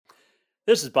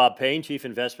This is Bob Payne, Chief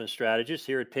Investment Strategist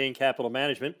here at Payne Capital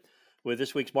Management with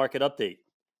this week's market update.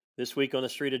 This week on the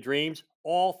Street of Dreams,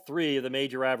 all three of the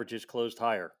major averages closed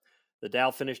higher. The Dow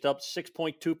finished up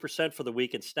 6.2% for the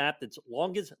week and snapped its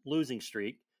longest losing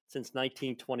streak since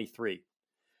 1923.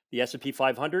 The S&P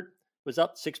 500 was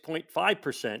up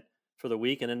 6.5% for the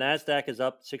week, and the Nasdaq is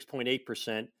up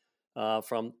 6.8%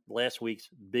 from last week's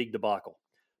big debacle.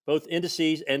 Both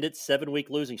indices ended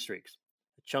 7-week losing streaks.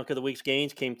 A chunk of the week's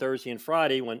gains came Thursday and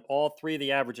Friday when all three of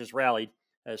the averages rallied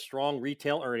as strong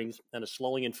retail earnings and a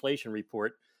slowing inflation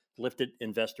report lifted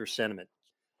investor sentiment.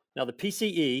 Now, the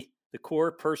PCE, the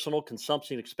Core Personal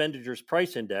Consumption Expenditures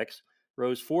Price Index,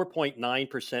 rose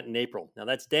 4.9% in April. Now,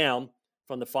 that's down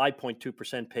from the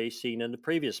 5.2% pace seen in the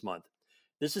previous month.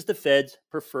 This is the Fed's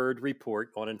preferred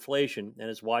report on inflation and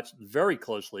is watched very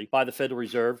closely by the Federal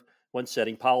Reserve when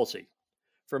setting policy.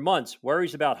 For months,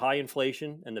 worries about high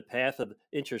inflation and the path of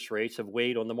interest rates have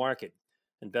weighed on the market.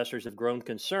 Investors have grown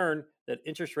concerned that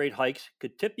interest rate hikes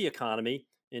could tip the economy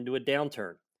into a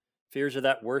downturn. Fears of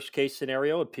that worst case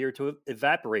scenario appear to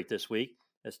evaporate this week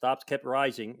as stocks kept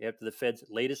rising after the Fed's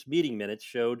latest meeting minutes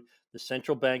showed the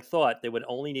central bank thought they would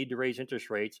only need to raise interest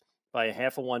rates by a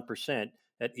half of 1%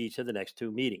 at each of the next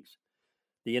two meetings.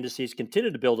 The indices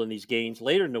continued to build on these gains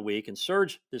later in the week and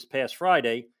surged this past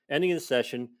Friday, ending the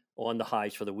session on the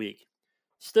highs for the week.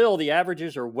 Still, the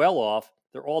averages are well off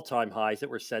their all time highs that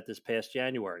were set this past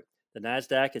January. The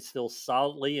NASDAQ is still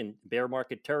solidly in bear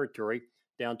market territory,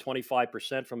 down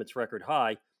 25% from its record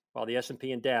high, while the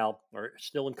S&P and Dow are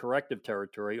still in corrective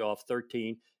territory, off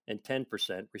 13 and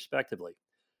 10%, respectively.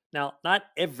 Now, not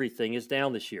everything is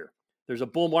down this year. There's a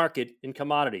bull market in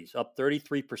commodities, up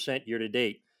 33% year to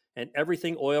date, and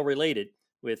everything oil related,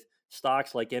 with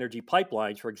stocks like energy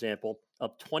pipelines, for example,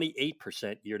 up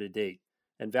 28% year to date.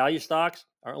 And value stocks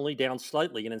are only down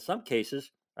slightly, and in some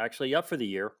cases, are actually up for the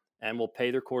year and will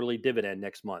pay their quarterly dividend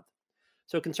next month.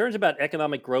 So, concerns about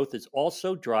economic growth is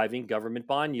also driving government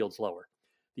bond yields lower.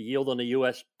 The yield on the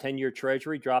U.S. 10-year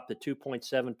Treasury dropped to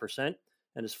 2.7% and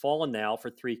has fallen now for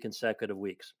three consecutive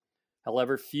weeks.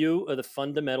 However, few of the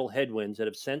fundamental headwinds that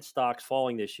have sent stocks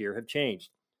falling this year have changed.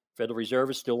 Federal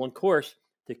Reserve is still on course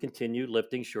to continue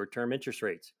lifting short-term interest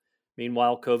rates.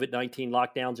 Meanwhile, COVID-19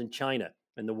 lockdowns in China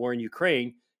and the war in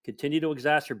Ukraine continue to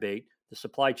exacerbate the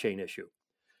supply chain issue.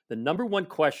 The number one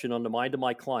question on the mind of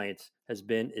my clients has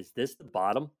been, is this the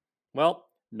bottom? Well,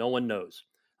 no one knows.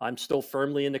 I'm still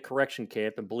firmly in the correction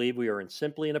camp and believe we are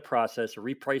simply in a process of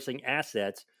repricing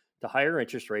assets to higher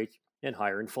interest rates and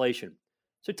higher inflation.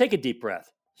 So take a deep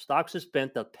breath. Stocks have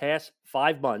spent the past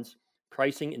 5 months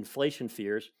pricing inflation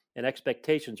fears, and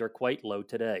expectations are quite low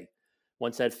today.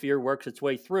 Once that fear works its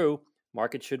way through,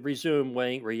 markets should resume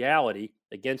weighing reality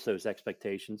against those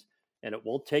expectations, and it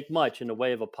won't take much in the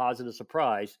way of a positive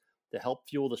surprise to help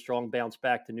fuel the strong bounce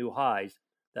back to new highs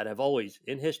that have always,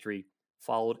 in history,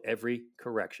 followed every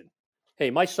correction. Hey,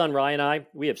 my son Ryan and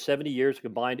we have 70 years of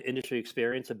combined industry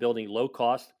experience of building low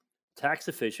cost, tax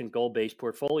efficient, goal based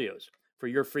portfolios. For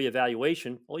your free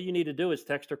evaluation, all you need to do is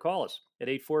text or call us at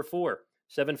 844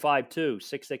 752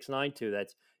 6692.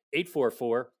 That's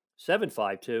 844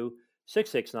 752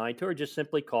 6692, or just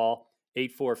simply call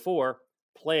 844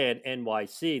 PLAN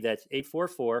NYC. That's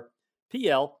 844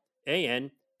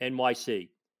 PLAN NYC.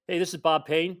 Hey, this is Bob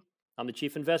Payne. I'm the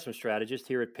Chief Investment Strategist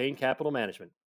here at Payne Capital Management.